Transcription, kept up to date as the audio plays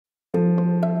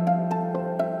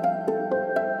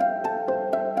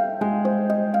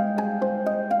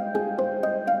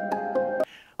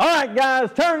right,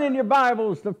 guys, turn in your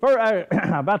Bibles to,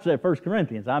 I'm about to say 1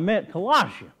 Corinthians. I meant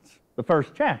Colossians, the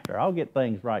first chapter. I'll get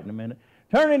things right in a minute.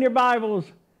 Turn in your Bibles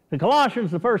to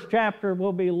Colossians, the first chapter.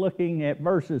 We'll be looking at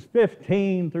verses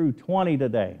 15 through 20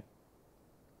 today.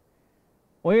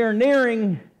 We are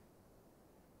nearing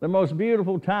the most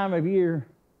beautiful time of year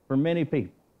for many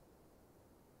people.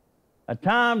 A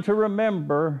time to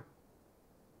remember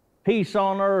peace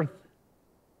on earth,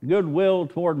 goodwill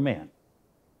toward men.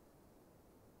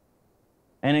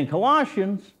 And in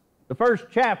Colossians, the first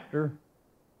chapter,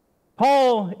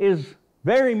 Paul is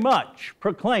very much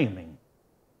proclaiming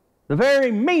the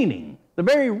very meaning, the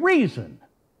very reason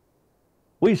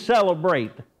we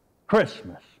celebrate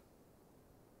Christmas.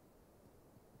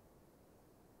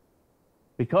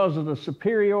 Because of the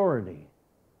superiority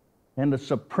and the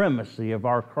supremacy of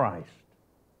our Christ.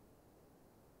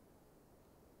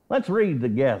 Let's read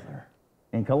together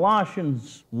in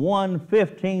Colossians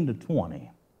 1:15 to 20.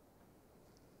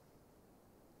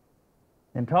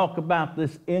 And talk about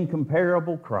this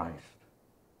incomparable Christ,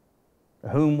 to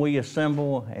whom we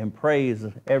assemble and praise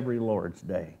every Lord's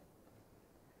Day.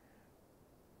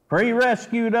 For he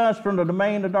rescued us from the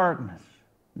domain of darkness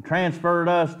and transferred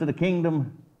us to the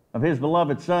kingdom of his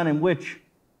beloved Son,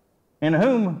 in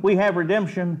whom we have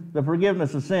redemption, the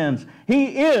forgiveness of sins. He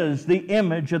is the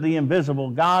image of the invisible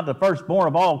God, the firstborn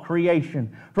of all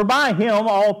creation. For by him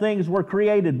all things were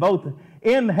created, both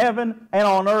in heaven and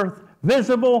on earth,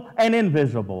 visible and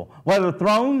invisible, whether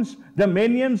thrones,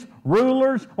 dominions,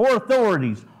 rulers, or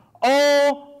authorities.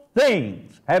 All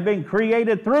things have been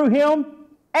created through him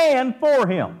and for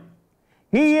him.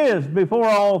 He is before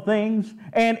all things,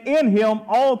 and in him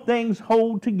all things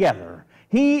hold together.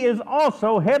 He is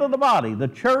also head of the body, the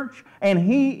church, and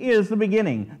he is the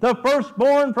beginning, the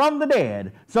firstborn from the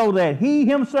dead, so that he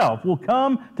himself will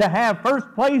come to have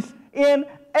first place in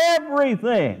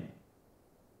everything.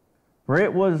 For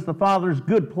it was the Father's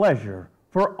good pleasure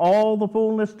for all the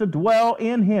fullness to dwell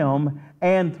in him,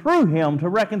 and through him to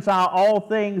reconcile all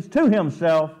things to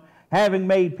himself, having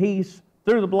made peace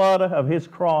through the blood of his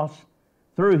cross.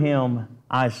 Through him,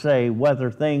 I say,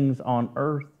 whether things on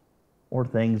earth or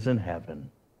things in heaven.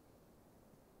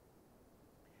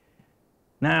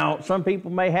 Now, some people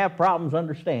may have problems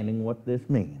understanding what this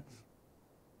means.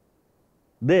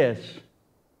 This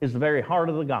is the very heart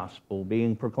of the gospel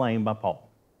being proclaimed by Paul.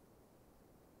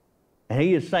 And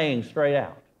he is saying straight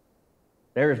out,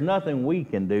 there is nothing we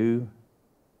can do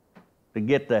to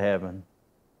get to heaven.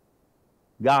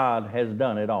 God has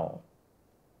done it all.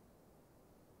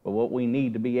 But what we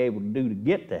need to be able to do to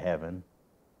get to heaven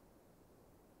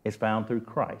is found through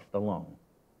Christ alone.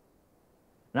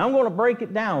 Now I'm going to break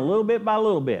it down little bit by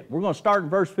little bit. We're going to start in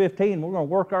verse 15. We're going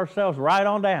to work ourselves right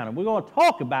on down. And we're going to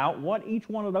talk about what each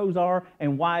one of those are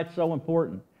and why it's so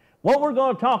important. What we're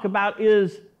going to talk about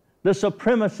is the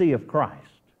supremacy of Christ.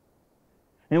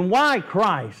 And why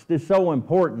Christ is so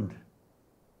important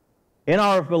in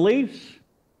our beliefs,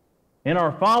 in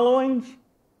our followings,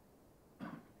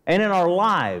 and in our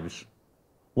lives.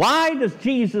 Why does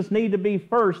Jesus need to be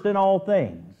first in all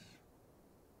things?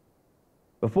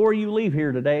 Before you leave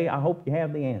here today, I hope you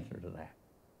have the answer to that.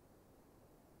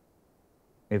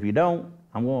 If you don't,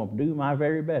 I'm going to do my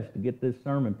very best to get this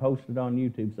sermon posted on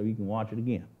YouTube so you can watch it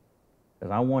again.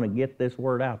 Because I want to get this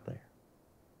word out there.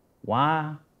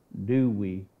 Why do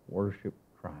we worship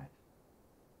Christ?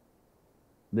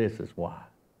 This is why.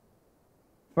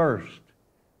 First,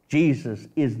 Jesus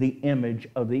is the image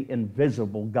of the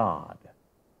invisible God.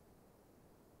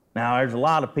 Now, there's a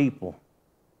lot of people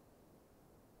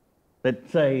that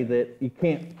say that you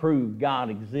can't prove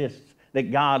God exists,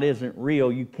 that God isn't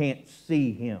real, you can't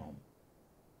see him.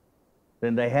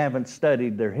 Then they haven't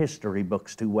studied their history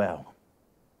books too well.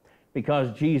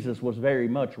 Because Jesus was very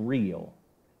much real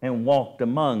and walked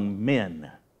among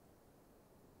men.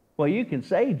 Well, you can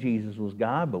say Jesus was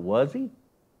God, but was he?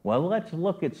 Well, let's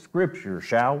look at Scripture,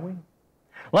 shall we?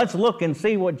 Let's look and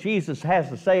see what Jesus has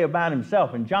to say about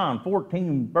himself. In John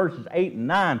 14, verses 8 and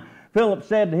 9, Philip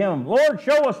said to him, Lord,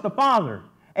 show us the Father,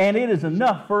 and it is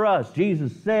enough for us.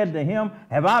 Jesus said to him,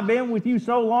 have I been with you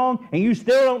so long, and you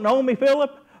still don't know me,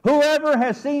 Philip? Whoever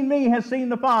has seen me has seen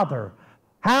the Father.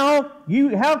 How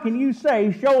can you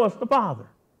say, show us the Father?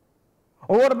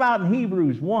 Or what about in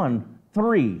Hebrews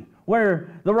 1:3, where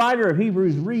the writer of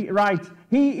Hebrews writes,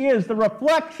 he is the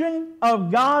reflection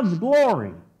of God's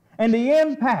glory and the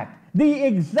impact, the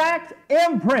exact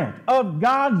imprint of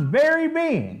God's very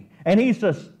being, and he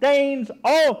sustains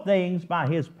all things by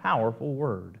his powerful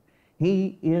word.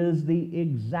 He is the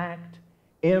exact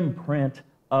imprint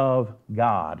of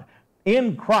God.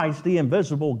 In Christ, the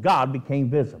invisible God became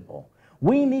visible.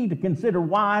 We need to consider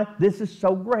why this is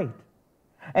so great.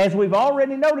 As we've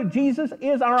already noted, Jesus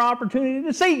is our opportunity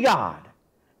to see God.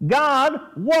 God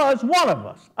was one of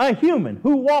us, a human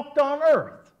who walked on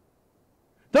earth.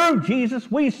 Through Jesus,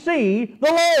 we see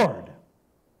the Lord.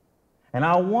 And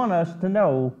I want us to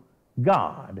know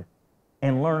God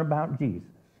and learn about Jesus.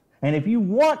 And if you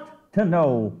want to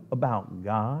know about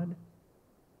God,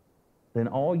 then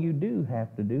all you do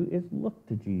have to do is look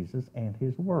to Jesus and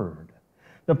His Word.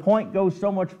 The point goes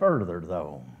so much further,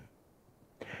 though.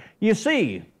 You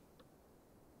see,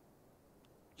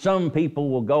 some people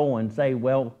will go and say,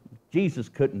 well, Jesus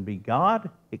couldn't be God.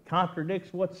 It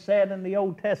contradicts what's said in the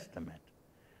Old Testament.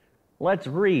 Let's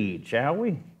read, shall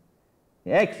we?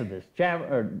 Exodus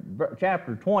chapter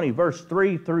 20, verse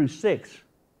 3 through 6.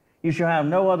 You shall have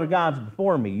no other gods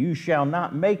before me. You shall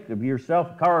not make of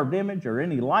yourself a carved image or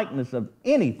any likeness of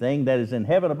anything that is in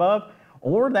heaven above,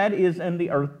 or that is in the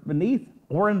earth beneath,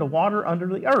 or in the water under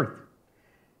the earth.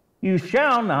 You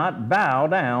shall not bow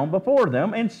down before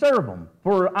them and serve them.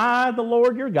 For I, the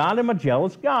Lord your God, am a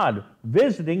jealous God,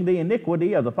 visiting the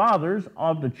iniquity of the fathers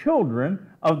of the children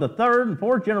of the third and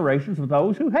fourth generations of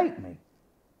those who hate me,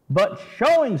 but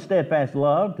showing steadfast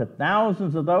love to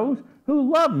thousands of those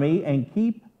who love me and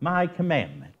keep my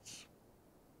commandments.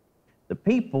 The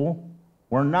people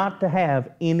were not to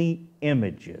have any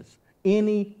images,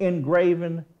 any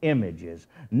engraven images,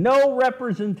 no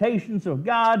representations of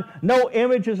God, no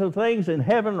images of things in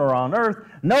heaven or on earth,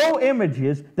 no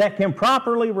images that can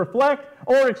properly reflect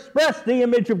or express the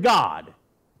image of God.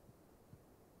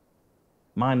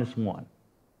 Minus one.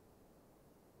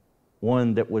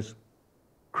 One that was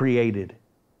created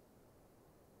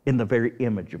in the very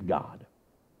image of God.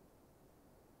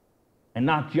 And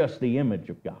not just the image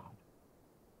of God.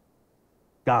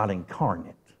 God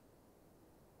incarnate.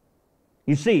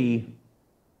 You see,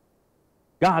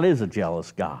 God is a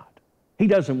jealous God. He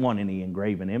doesn't want any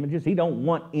engraven images. He don't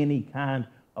want any kind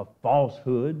of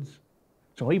falsehoods.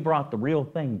 So He brought the real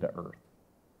thing to earth,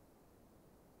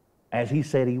 as He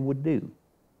said He would do.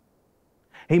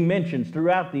 He mentions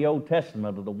throughout the Old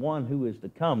Testament of the one who is to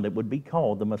come that would be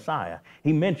called the Messiah.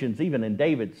 He mentions even in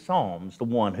David's Psalms the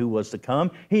one who was to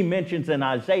come. He mentions in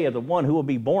Isaiah the one who will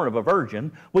be born of a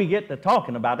virgin. We get to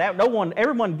talking about that.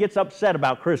 Everyone gets upset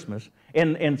about Christmas.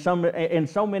 In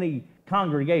so many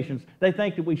congregations, they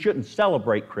think that we shouldn't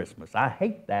celebrate Christmas. I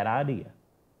hate that idea.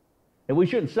 That we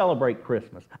shouldn't celebrate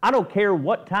Christmas. I don't care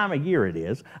what time of year it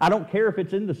is. I don't care if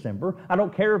it's in December. I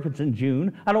don't care if it's in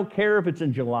June. I don't care if it's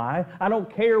in July. I don't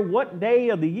care what day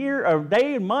of the year, or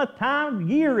day, month, time,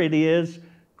 year it is.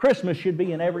 Christmas should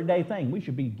be an everyday thing. We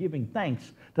should be giving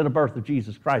thanks to the birth of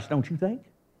Jesus Christ, don't you think?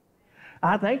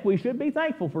 I think we should be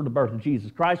thankful for the birth of Jesus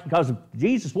Christ, because if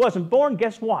Jesus wasn't born,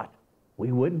 guess what?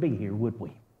 We wouldn't be here, would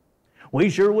we? We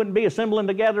sure wouldn't be assembling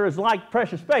together as like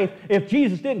precious faith if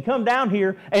Jesus didn't come down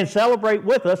here and celebrate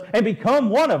with us and become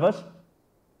one of us.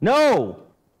 No.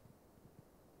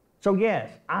 So yes,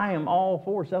 I am all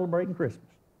for celebrating Christmas.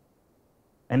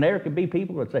 And there could be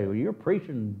people that say, well, you're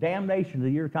preaching damnation to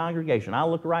your congregation. I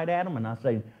look right at them and I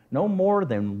say, no more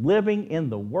than living in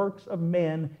the works of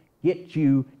men get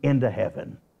you into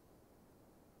heaven.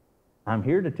 I'm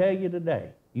here to tell you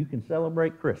today, you can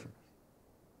celebrate Christmas.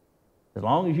 As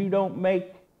long as you don't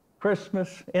make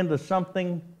Christmas into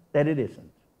something that it isn't.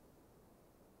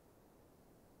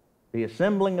 The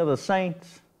assembling of the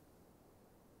saints,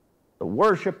 the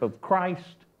worship of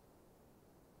Christ,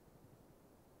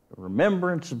 the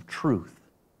remembrance of truth,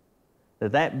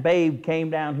 that babe came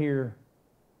down here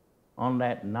on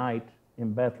that night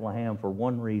in Bethlehem for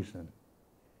one reason,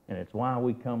 and it's why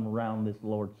we come around this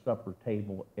Lord's Supper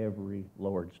table every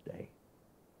Lord's Day.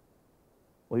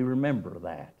 We remember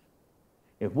that.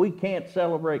 If we can't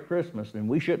celebrate Christmas, then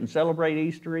we shouldn't celebrate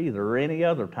Easter either, or any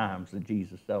other times that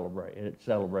Jesus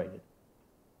celebrated.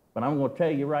 But I'm going to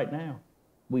tell you right now,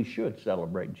 we should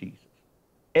celebrate Jesus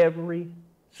every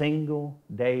single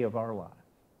day of our lives.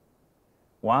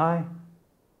 Why?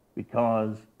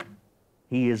 Because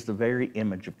He is the very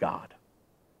image of God.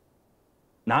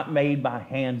 Not made by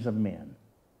hands of men.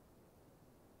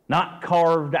 Not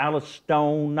carved out of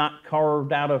stone, not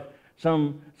carved out of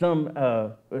some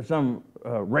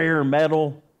rare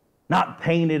metal, not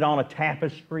painted on a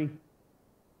tapestry.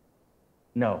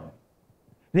 No.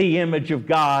 The image of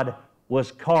God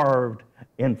was carved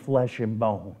in flesh and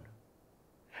bone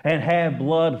and had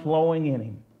blood flowing in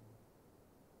Him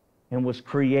and was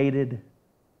created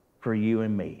for you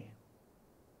and me.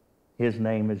 His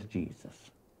name is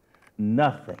Jesus.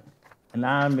 Nothing, and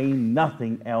I mean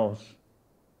nothing else,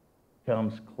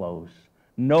 comes close.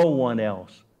 No one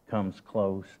else comes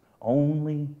close.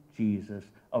 Only Jesus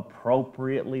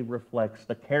appropriately reflects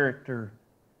the character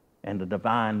and the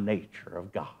divine nature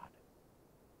of God.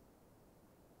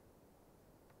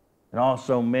 It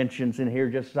also mentions in here,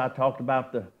 just as I talked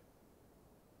about the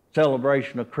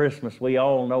celebration of Christmas, we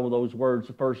all know those words,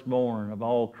 the firstborn of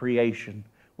all creation.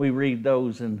 We read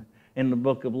those in the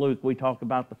book of Luke. We talk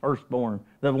about the firstborn,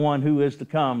 the one who is to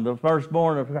come, the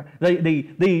firstborn of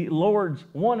the Lord's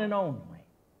one and only.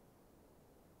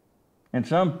 And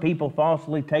some people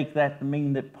falsely take that to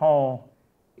mean that Paul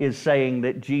is saying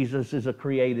that Jesus is a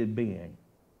created being.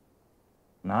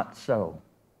 Not so.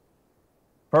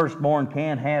 Firstborn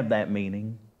can have that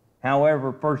meaning.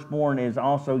 However, firstborn is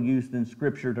also used in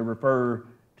Scripture to refer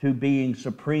to being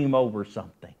supreme over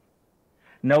something.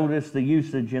 Notice the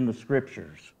usage in the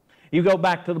Scriptures. You go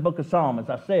back to the book of Psalms. As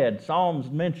I said, Psalms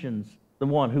mentions the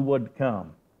one who would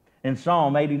come. In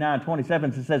Psalm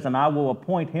 89:27, it says, "And I will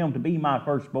appoint him to be my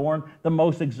firstborn, the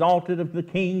most exalted of the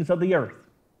kings of the earth."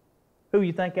 Who do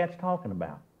you think that's talking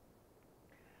about?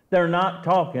 They're not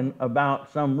talking about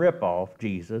some rip-off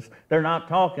Jesus. They're not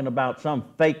talking about some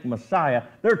fake Messiah.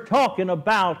 They're talking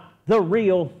about the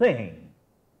real thing.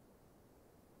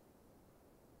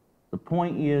 The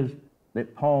point is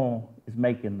that Paul is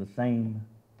making the same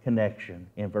connection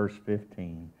in verse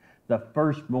 15. The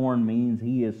firstborn means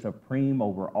he is supreme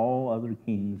over all other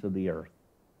kings of the earth.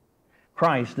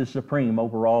 Christ is supreme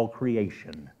over all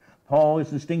creation. Paul is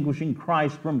distinguishing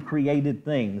Christ from created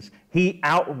things. He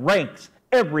outranks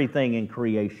everything in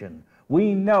creation.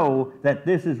 We know that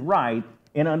this is right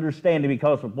in understanding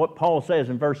because of what Paul says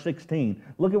in verse 16.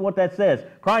 Look at what that says.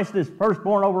 Christ is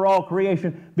firstborn over all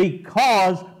creation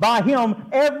because by him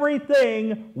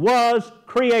everything was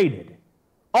created.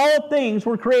 All things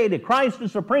were created. Christ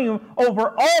is supreme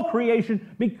over all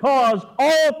creation because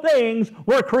all things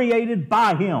were created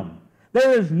by him.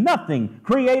 There is nothing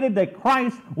created that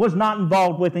Christ was not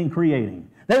involved with in creating.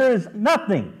 There is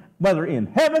nothing, whether in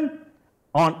heaven,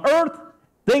 on earth,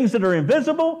 things that are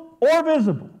invisible or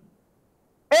visible.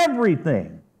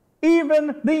 Everything,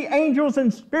 even the angels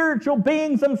and spiritual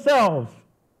beings themselves,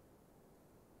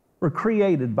 were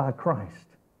created by Christ,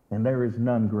 and there is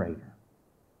none greater.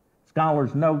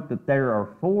 Scholars note that there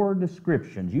are 4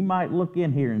 descriptions. You might look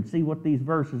in here and see what these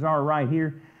verses are right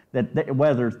here, that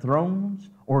whether thrones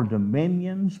or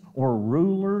dominions or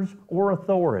rulers or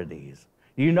authorities.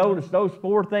 You notice those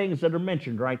 4 things that are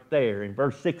mentioned right there in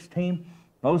verse 16?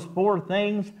 Those 4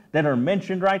 things that are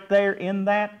mentioned right there in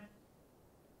that,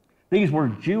 these were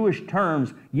Jewish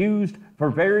terms used for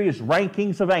various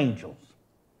rankings of angels.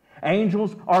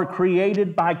 Angels are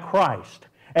created by Christ.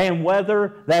 And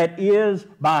whether that is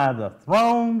by the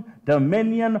throne,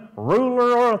 dominion,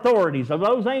 ruler, or authorities of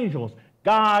those angels,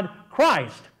 God,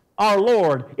 Christ, our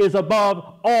Lord, is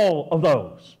above all of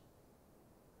those.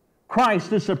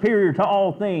 Christ is superior to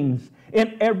all things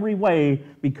in every way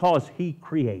because he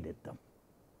created them.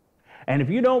 And if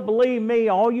you don't believe me,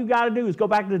 all you got to do is go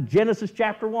back to Genesis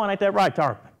chapter 1. Ain't that right,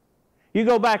 Tarpon? You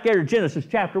go back there to Genesis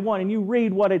chapter 1 and you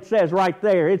read what it says right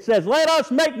there. It says, "Let us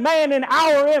make man in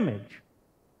our image."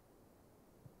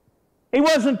 He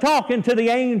wasn't talking to the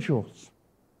angels.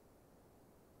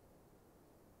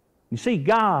 You see,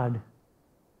 God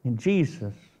and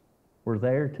Jesus were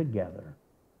there together,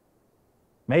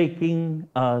 making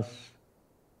us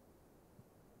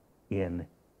in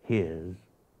his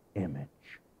image.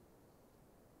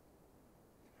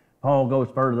 Paul goes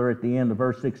further at the end of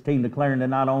verse 16, declaring that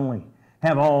not only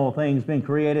have all things been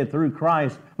created through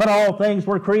Christ, but all things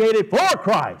were created for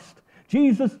Christ.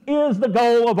 Jesus is the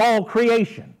goal of all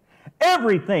creation.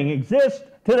 Everything exists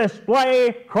to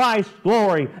display Christ's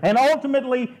glory, and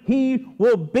ultimately he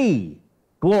will be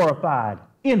glorified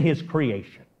in his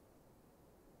creation.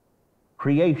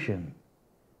 Creation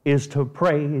is to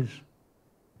praise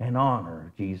and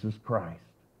honor Jesus Christ.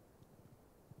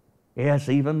 Yes,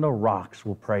 even the rocks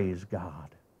will praise God.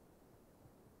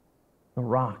 The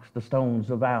rocks, the stones,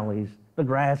 the valleys, the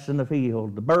grass in the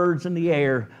field, the birds in the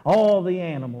air, all the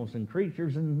animals and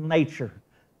creatures in nature,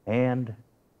 and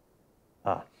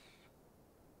us.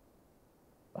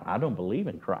 But I don't believe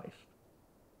in Christ.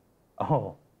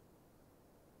 Oh,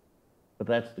 but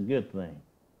that's the good thing.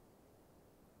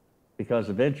 Because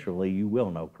eventually you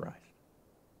will know Christ.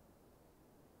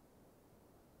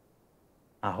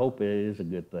 I hope it is a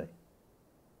good thing.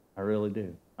 I really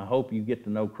do. I hope you get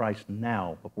to know Christ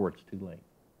now before it's too late.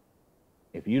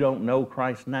 If you don't know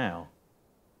Christ now,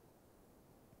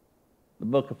 the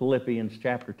book of Philippians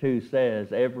chapter 2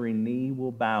 says, every knee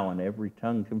will bow and every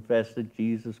tongue confess that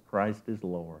Jesus Christ is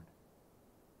Lord.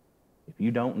 If you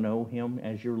don't know him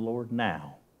as your Lord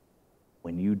now,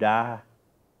 when you die,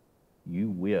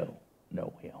 you will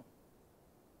know him.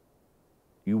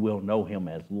 You will know him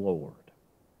as Lord.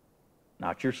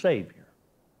 Not your Savior,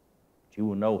 but you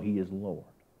will know he is Lord.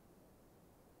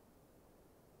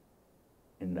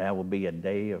 And that will be a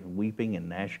day of weeping and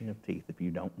gnashing of teeth if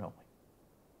you don't know it.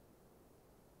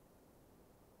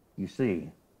 You see,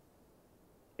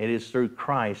 it is through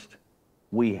Christ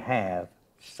we have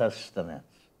sustenance.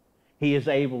 He is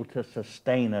able to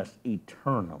sustain us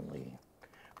eternally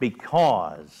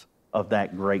because of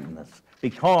that greatness,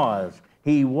 because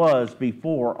He was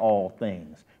before all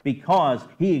things, because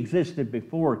He existed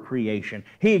before creation.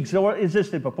 He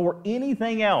existed before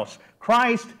anything else.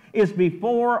 Christ is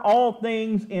before all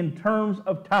things in terms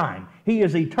of time. He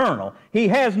is eternal. He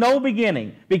has no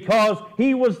beginning because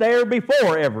He was there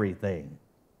before everything.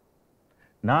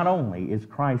 Not only is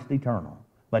Christ eternal,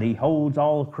 but He holds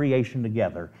all of creation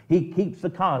together. He keeps the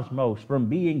cosmos from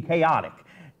being chaotic.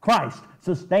 Christ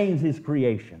sustains His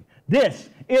creation. This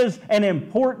is an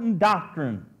important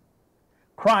doctrine.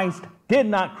 Christ did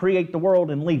not create the world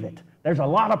and leave it. There's a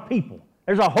lot of people,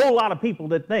 there's a whole lot of people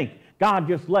that think God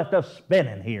just left us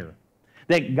spinning here.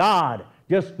 That God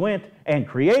just went and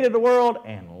created the world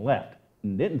and left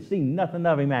and didn't see nothing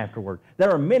of Him afterward.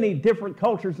 There are many different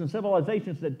cultures and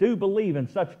civilizations that do believe in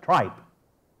such tripe.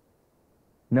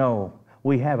 No,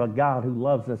 we have a God who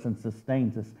loves us and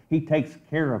sustains us. He takes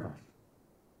care of us.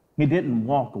 He didn't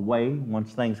walk away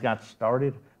once things got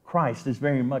started. Christ is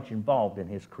very much involved in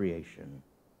His creation.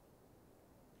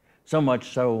 So much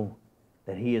so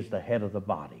that He is the head of the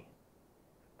body.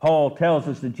 Paul tells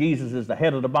us that Jesus is the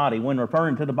head of the body. When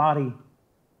referring to the body,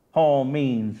 Paul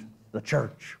means the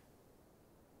church.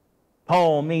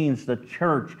 Paul means the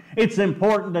church. It's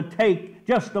important to take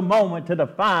just a moment to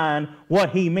define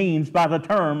what he means by the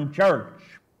term church.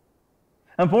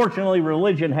 Unfortunately,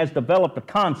 religion has developed a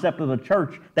concept of the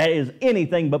church that is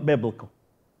anything but biblical.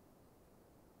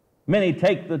 Many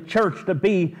take the church to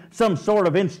be some sort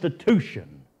of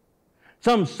institution,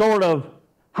 some sort of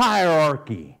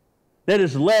hierarchy that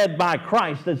is led by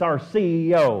Christ as our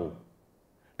CEO.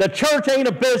 The church ain't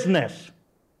a business.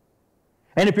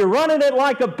 And if you're running it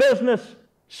like a business,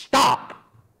 stop.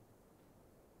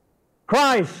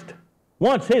 Christ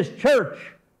wants His church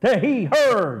to be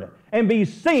heard and be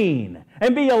seen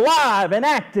and be alive and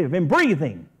active and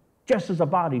breathing, just as a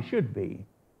body should be,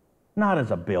 not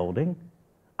as a building.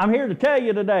 I'm here to tell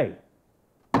you today,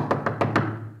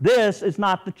 this is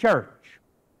not the church.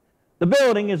 The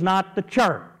building is not the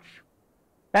church.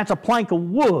 That's a plank of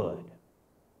wood.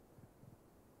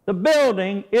 The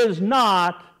building is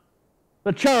not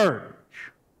the church.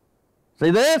 See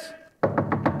this?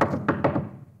 The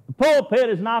pulpit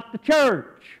is not the church.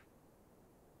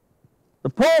 The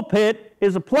pulpit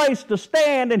is a place to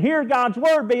stand and hear God's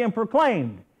word being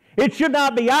proclaimed. It should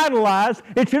not be idolized.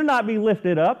 It should not be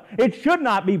lifted up. It should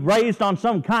not be raised on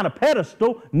some kind of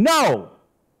pedestal. No.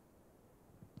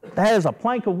 That is a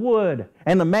plank of wood,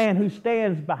 and the man who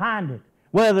stands behind it,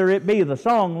 whether it be the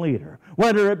song leader,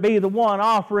 whether it be the one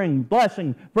offering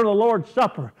blessing for the Lord's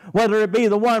Supper, whether it be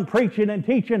the one preaching and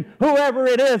teaching, whoever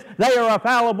it is, they are a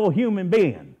fallible human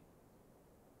being.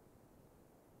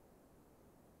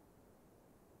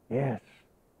 Yes,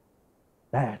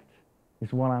 that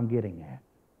is what I'm getting at.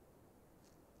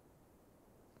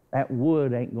 That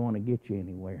wood ain't going to get you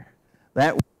anywhere.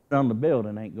 That wood on the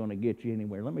building ain't going to get you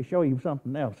anywhere. Let me show you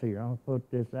something else here. I'll put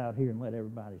this out here and let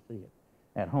everybody see it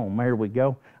at home. There we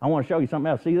go. I want to show you something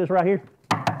else. See this right here?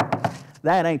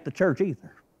 That ain't the church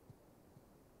either.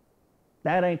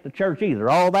 That ain't the church either.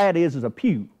 All that is a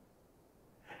pew.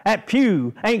 That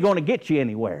pew ain't going to get you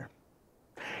anywhere.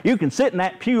 You can sit in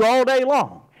that pew all day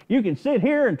long. You can sit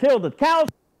here until the cows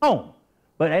come home,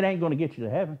 but it ain't going to get you to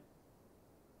heaven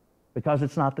because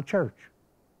it's not the church.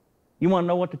 You want to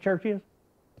know what the church is?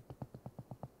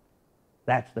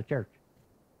 That's the church.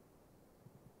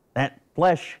 That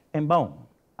flesh and bone.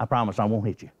 I promise I won't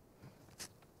hit you.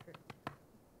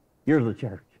 You're the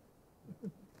church.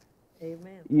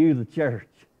 Amen. You the church.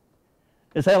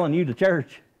 It's Helen, you the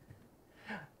church.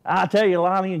 I tell you,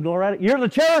 Lonnie and Gloretta, you're the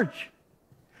church.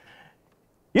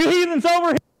 You heathens over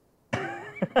here.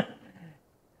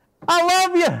 I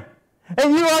love you.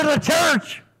 And you are the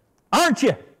church, aren't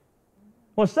you?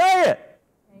 Well, say it.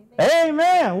 Amen.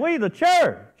 Amen. We the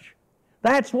church.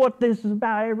 That's what this is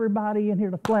about, everybody in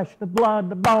here, the flesh, the blood,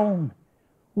 the bone.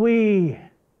 We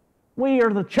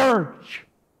are the church.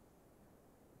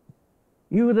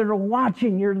 You that are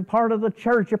watching, you're part of the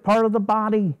church, you're part of the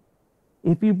body.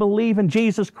 If you believe in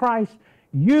Jesus Christ,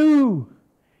 you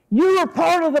are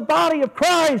part of the body of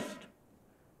Christ.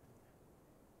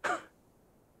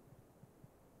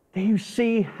 Do you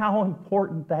see how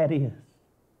important that is?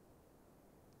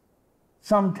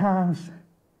 Sometimes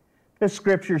the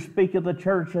Scriptures speak of the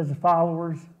church as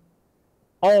followers,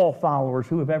 all followers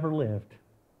who have ever lived.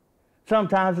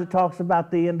 Sometimes it talks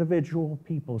about the individual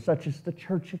people, such as the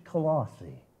church at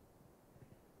Colossae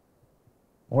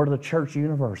or the church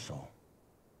universal,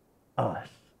 us.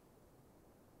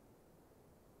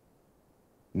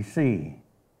 You see,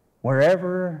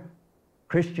 wherever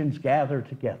Christians gather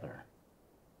together,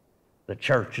 the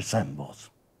church assembles.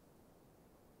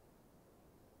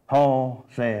 Paul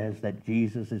says that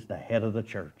Jesus is the head of the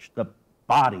church, the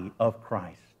body of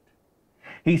Christ.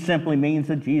 He simply means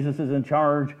that Jesus is in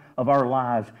charge of our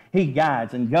lives. He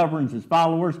guides and governs his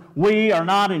followers. We are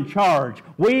not in charge.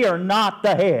 We are not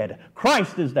the head.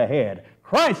 Christ is the head.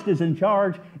 Christ is in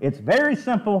charge. It's very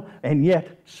simple and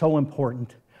yet so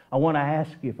important. I want to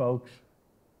ask you folks,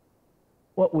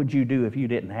 what would you do if you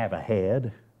didn't have a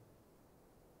head?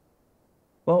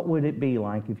 What would it be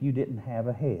like if you didn't have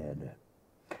a head?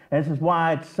 This is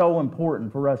why it's so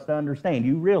important for us to understand.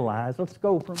 You realize, let's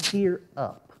go from here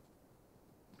up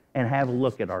and have a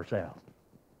look at ourselves.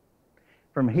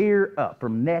 From here up,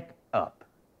 from neck up.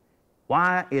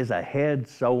 Why is a head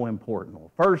so important?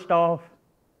 Well, first off,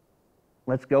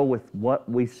 let's go with what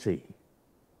we see.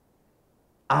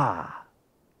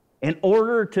 In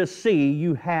order to see,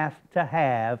 you have to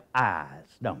have eyes,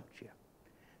 don't you?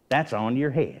 That's on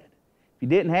your head. If you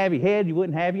didn't have your head, you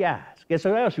wouldn't have your eyes. Guess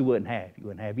what else you wouldn't have? You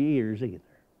wouldn't have your ears either.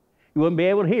 You wouldn't be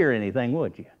able to hear anything,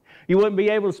 would you? You wouldn't be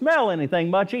able to smell anything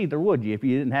much either, would you, if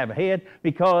you didn't have a head,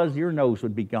 because your nose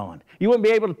would be gone. You wouldn't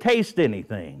be able to taste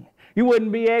anything. You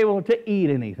wouldn't be able to eat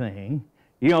anything.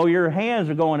 You know, your hands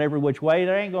are going every which way.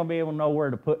 They ain't going to be able to know where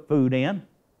to put food in.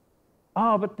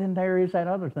 Oh, but then there is that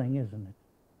other thing, isn't it?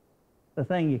 The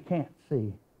thing you can't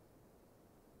see.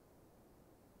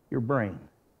 Your brain.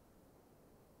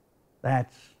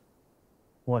 That's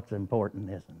what's important,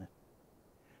 isn't it?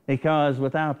 Because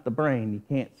without the brain, you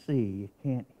can't see, you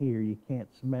can't hear, you can't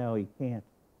smell, you can't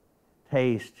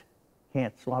taste,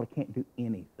 can't swallow, can't do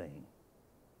anything.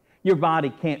 Your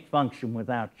body can't function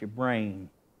without your brain.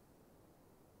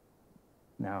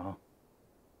 No.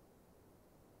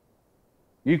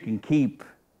 You can keep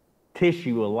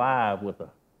tissue alive with a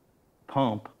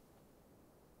pump,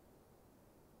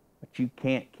 but you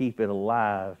can't keep it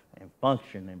alive and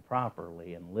functioning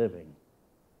properly and living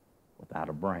without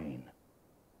a brain.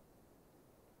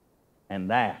 And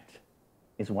that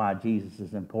is why Jesus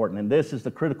is important. And this is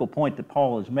the critical point that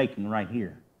Paul is making right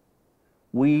here.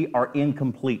 We are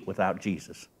incomplete without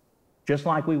Jesus, just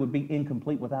like we would be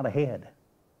incomplete without a head.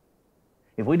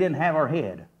 If we didn't have our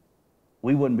head,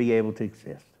 we wouldn't be able to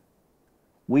exist.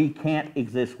 We can't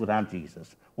exist without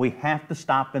Jesus. We have to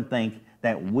stop and think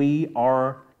that we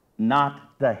are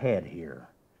not the head here,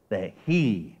 that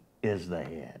He is the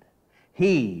head.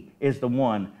 He is the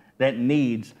one that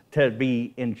needs to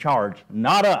be in charge,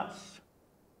 not us.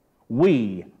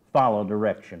 We follow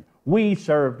direction. We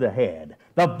serve the head.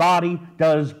 The body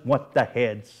does what the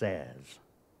head says.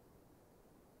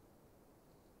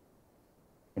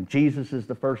 And Jesus is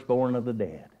the firstborn of the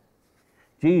dead.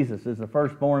 Jesus is the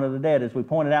firstborn of the dead. As we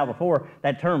pointed out before,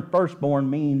 that term firstborn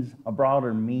means a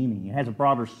broader meaning. It has a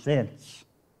broader sense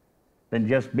than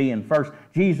just being first.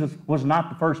 Jesus was not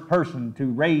the first person to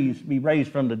be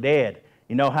raised from the dead.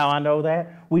 You know how I know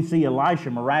that? We see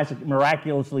Elisha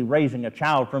miraculously raising a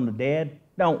child from the dead,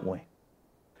 don't we?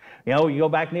 You know, you go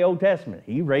back in the Old Testament.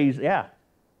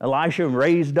 Elisha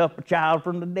raised up a child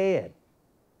from the dead,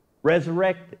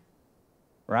 resurrected,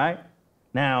 right?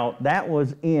 Now, that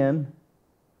was in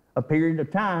a period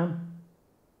of time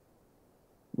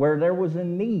where there was a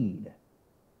need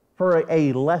for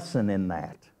a lesson in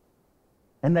that.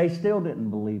 And they still didn't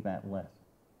believe that lesson.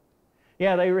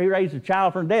 Yeah, he raised a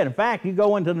child from the dead. In fact, you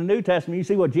go into the New Testament, you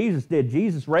see what Jesus did.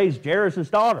 Jesus raised Jairus'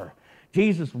 daughter.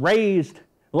 Jesus raised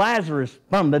Lazarus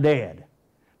from the dead.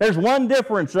 There's one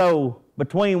difference, though,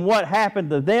 between what happened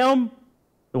to them,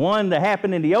 the one that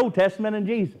happened in the Old Testament, and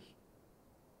Jesus.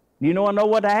 You want to know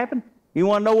what happened? You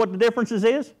want to know what the differences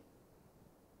is?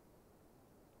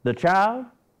 The child,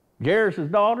 Jairus'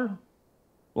 daughter,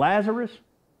 Lazarus,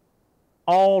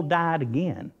 all died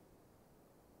again.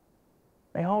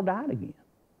 They all died again.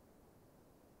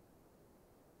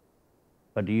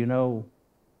 But do you know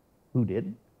who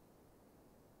didn't?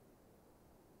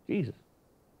 Jesus.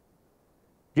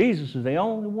 Jesus is the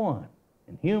only one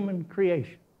in human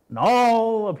creation, in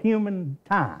all of human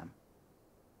time,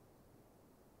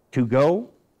 to go,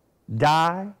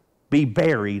 die, be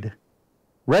buried,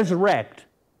 resurrect,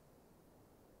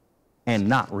 and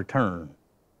not return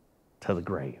to the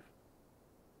grave.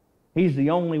 He's the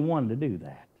only one to do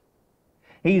that.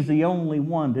 He's the only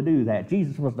one to do that.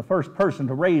 Jesus was the first person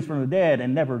to raise from the dead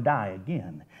and never die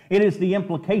again. It is the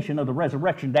implication of the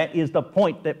resurrection. That is the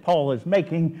point that Paul is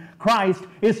making. Christ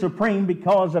is supreme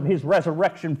because of his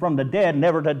resurrection from the dead,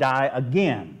 never to die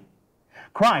again.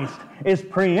 Christ is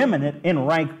preeminent in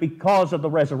rank because of the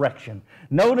resurrection.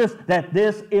 Notice that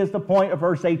this is the point of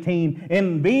verse 18.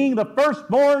 In being the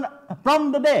firstborn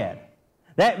from the dead,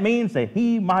 that means that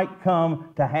he might come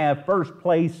to have first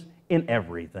place in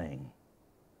everything.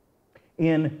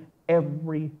 In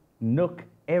every nook,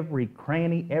 every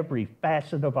cranny, every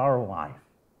facet of our life,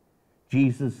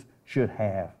 Jesus should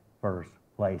have first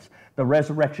place. The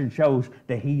resurrection shows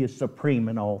that he is supreme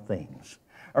in all things.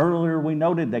 Earlier we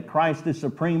noted that Christ is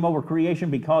supreme over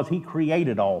creation because he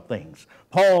created all things.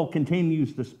 Paul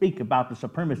continues to speak about the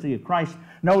supremacy of Christ,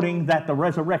 noting that the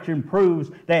resurrection proves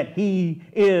that he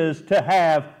is to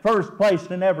have first place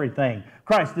in everything.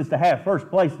 Christ is to have first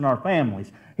place in our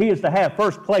families. He is to have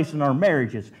first place in our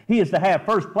marriages. He is to have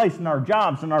first place in our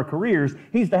jobs and our careers.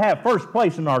 He's to have first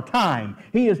place in our time.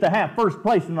 He is to have first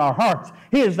place in our hearts.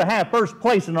 He is to have first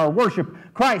place in our worship.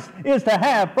 Christ is to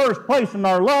have first place in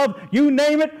our love. You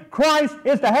name it, Christ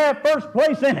is to have first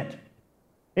place in it.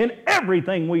 In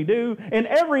everything we do, in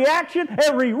every action,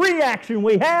 every reaction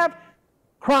we have,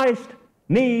 Christ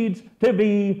needs to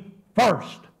be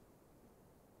first.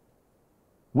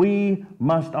 We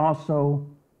must also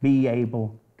be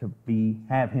able to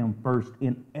have him first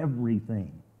in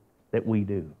everything that we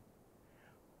do.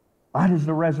 Why does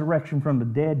the resurrection from the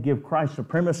dead give Christ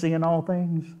supremacy in all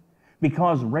things?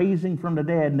 Because raising from the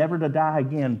dead, never to die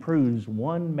again, proves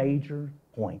one major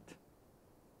point: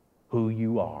 who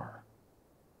you are.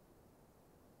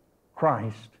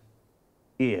 Christ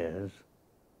is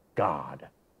God.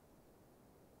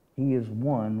 He is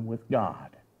one with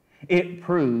God. It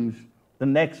proves the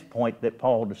next point that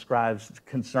Paul describes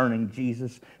concerning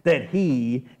Jesus, that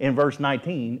he, in verse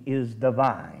 19, is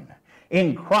divine.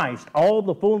 In Christ, all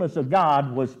the fullness of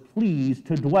God was pleased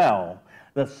to dwell.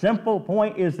 The simple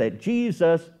point is that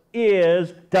Jesus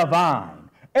is divine.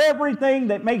 Everything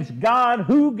that makes God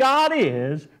who God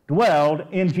is dwelled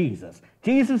in Jesus.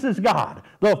 Jesus is God.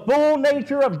 The full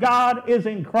nature of God is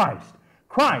in Christ.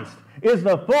 Christ is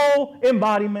the full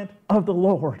embodiment of the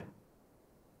Lord.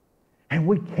 And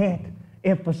we can't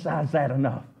emphasize that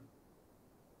enough.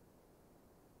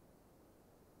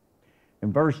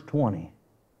 In verse 20,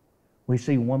 we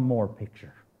see one more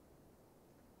picture.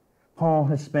 Paul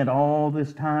has spent all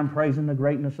this time praising the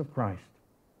greatness of Christ.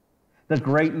 The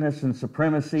greatness and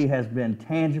supremacy has been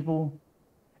tangible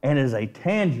and is a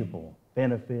tangible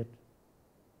benefit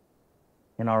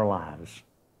in our lives.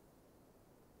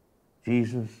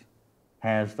 Jesus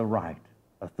has the right,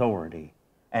 authority,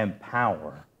 and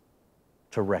power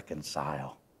to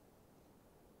reconcile.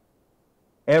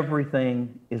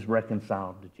 Everything is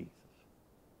reconciled to Jesus.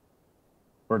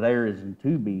 For there is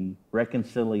to be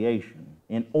reconciliation.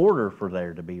 In order for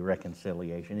there to be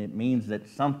reconciliation, it means that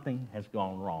something has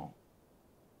gone wrong.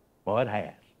 Well, it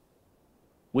has.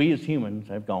 We as humans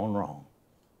have gone wrong.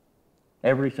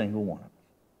 Every single one of us.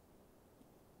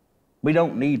 We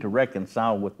don't need to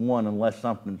reconcile with one unless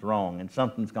something's wrong, and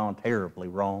something's gone terribly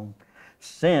wrong.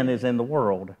 Sin is in the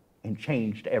world and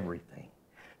changed everything.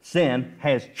 Sin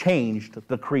has changed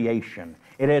the creation.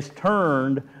 It has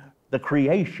turned the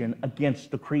creation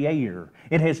against the Creator.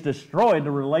 It has destroyed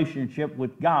the relationship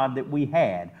with God that we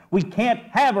had. We can't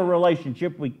have a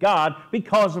relationship with God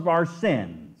because of our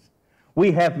sins.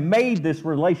 We have made this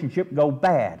relationship go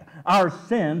bad. Our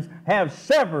sins have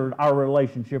severed our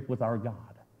relationship with our God.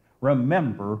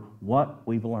 Remember what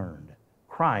we've learned.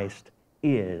 Christ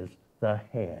is the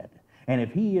head. And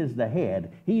if he is the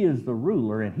head, he is the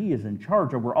ruler, and he is in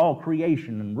charge over all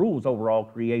creation and rules over all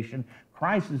creation,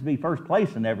 Christ is to be first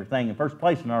place in everything and first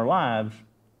place in our lives.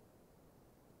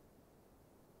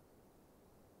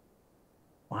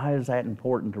 Why is that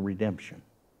important to redemption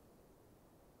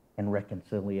and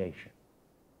reconciliation?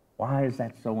 Why is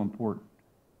that so important?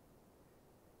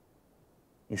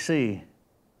 You see,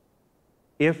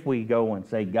 if we go and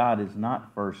say God is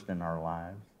not first in our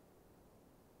lives,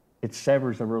 it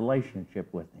severs a relationship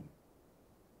with him.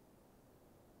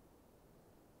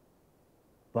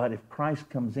 But if Christ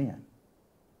comes in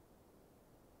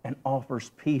and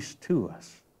offers peace to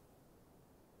us,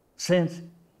 since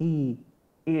he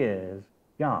is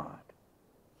God,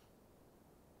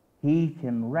 he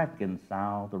can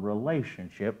reconcile the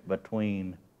relationship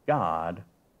between God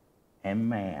and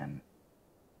man.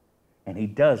 And he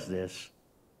does this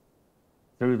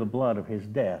through the blood of his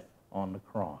death on the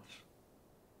cross.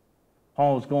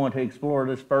 Paul is going to explore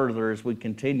this further as we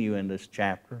continue in this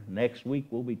chapter. Next week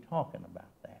we'll be talking about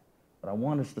that. But I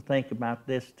want us to think about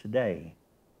this today.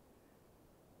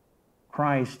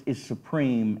 Christ is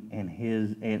supreme and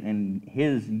has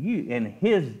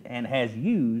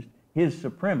used his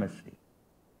supremacy.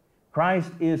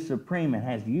 Christ is supreme and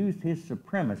has used his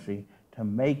supremacy to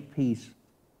make peace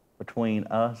between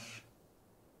us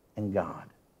and God.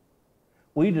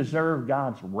 We deserve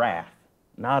God's wrath,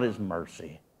 not his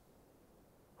mercy.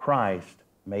 Christ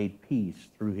made peace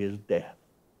through his death.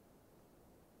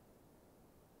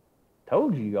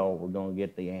 Told you y'all were going to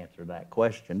get the answer to that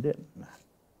question, didn't I?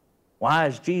 Why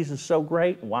is Jesus so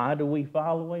great? Why do we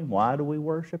follow him? Why do we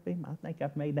worship him? I think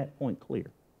I've made that point clear.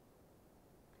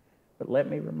 But let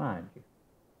me remind you,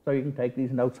 so you can take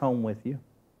these notes home with you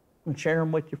and share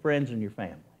them with your friends and your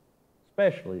family,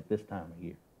 especially at this time of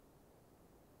year.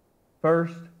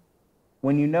 First,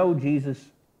 when you know Jesus,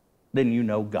 then you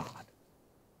know God.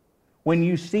 When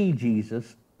you see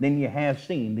Jesus, then you have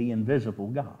seen the invisible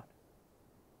God.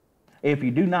 If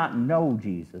you do not know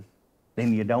Jesus,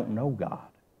 then you don't know God.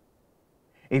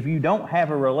 If you don't have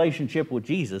a relationship with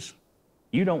Jesus,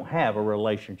 you don't have a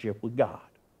relationship with God.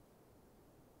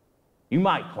 You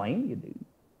might claim you do.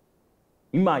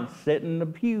 You might sit in the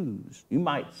pews. You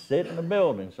might sit in a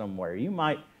building somewhere. You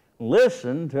might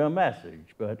listen to a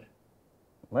message, but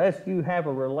unless you have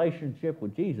a relationship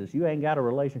with Jesus, you ain't got a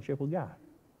relationship with God.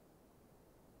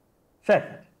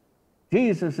 Second,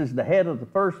 Jesus is the head of the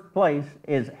first place,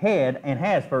 is head and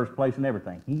has first place in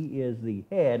everything. He is the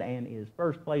head and is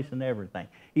first place in everything.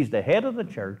 He's the head of the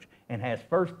church and has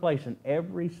first place in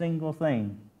every single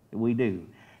thing that we do.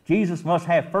 Jesus must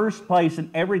have first place in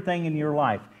everything in your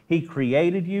life. He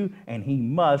created you and he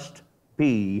must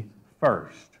be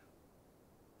first.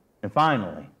 And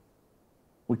finally,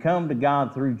 we come to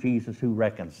God through Jesus who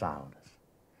reconciled us.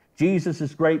 Jesus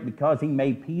is great because he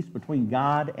made peace between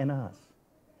God and us.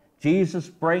 Jesus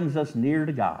brings us near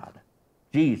to God.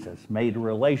 Jesus made a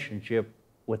relationship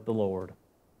with the Lord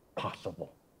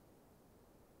possible.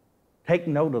 Take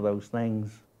note of those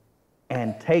things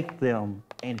and take them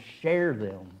and share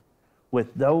them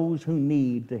with those who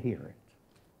need to hear it.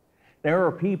 There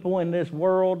are people in this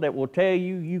world that will tell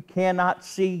you you cannot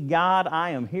see God.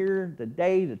 I am here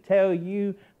today to tell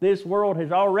you this world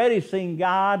has already seen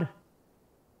God,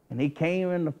 and he came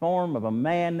in the form of a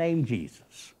man named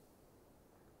Jesus.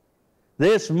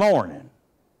 This morning,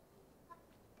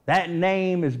 that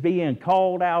name is being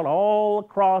called out all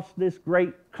across this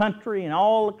great country and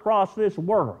all across this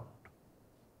world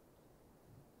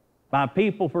by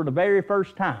people for the very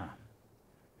first time.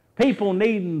 People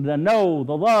needing to know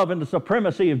the love and the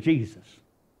supremacy of Jesus.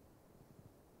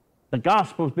 The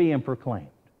gospel is being proclaimed,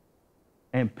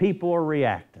 and people are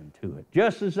reacting to it,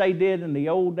 just as they did in the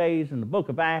old days in the book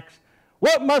of Acts.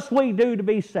 What must we do to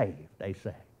be saved, they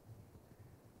say.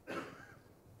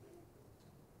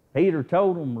 Peter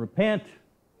told them, repent,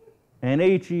 and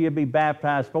each of you be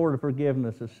baptized for the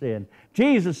forgiveness of sin.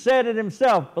 Jesus said it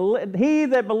himself, he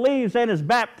that believes and is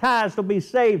baptized will be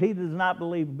saved. He that does not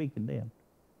believe will be condemned.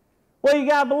 What do you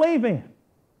got to believe in?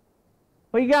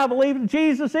 Well, you got to believe that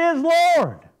Jesus is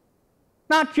Lord.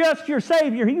 Not just your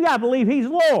Savior. You got to believe he's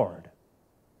Lord.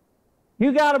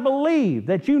 You got to believe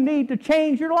that you need to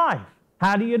change your life.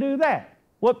 How do you do that?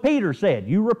 What Peter said,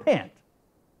 you repent.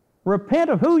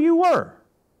 Repent of who you were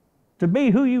to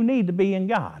be who you need to be in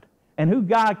God and who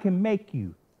God can make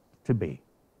you to be.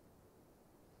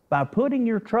 By putting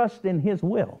your trust in his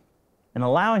will and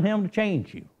allowing him to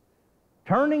change you.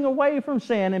 Turning away from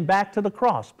sin and back to the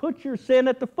cross. Put your sin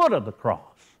at the foot of the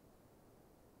cross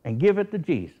and give it to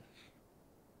Jesus.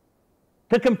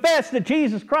 To confess that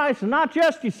Jesus Christ is not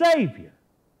just your Savior,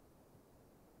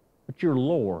 but your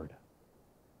Lord.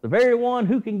 The very one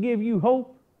who can give you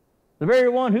hope, the very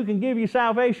one who can give you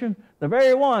salvation, the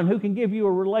very one who can give you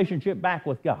a relationship back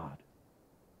with God.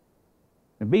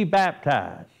 And be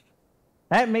baptized.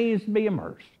 That means to be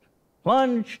immersed,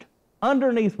 plunged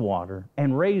underneath water,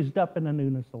 and raised up in the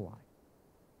newness of life.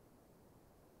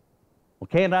 Well,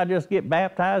 can't I just get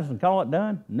baptized and call it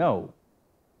done? No.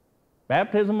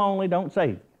 Baptism only don't save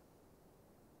you.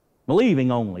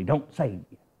 Believing only don't save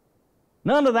you.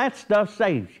 None of that stuff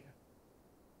saves you.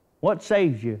 What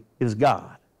saves you is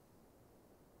God.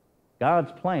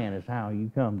 God's plan is how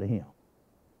you come to him.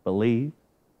 Believe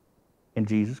in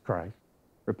Jesus Christ.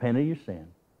 Repent of your sin.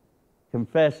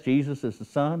 Confess Jesus as the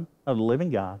Son of the living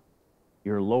God,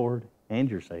 your Lord and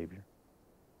your Savior.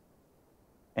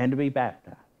 And to be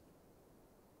baptized.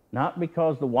 Not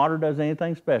because the water does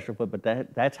anything special, but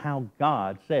that's how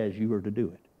God says you are to do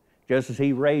it. Just as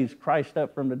he raised Christ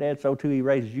up from the dead, so too he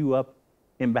raises you up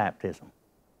in baptism.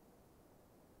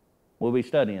 We'll be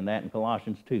studying that in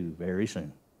Colossians 2 very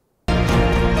soon.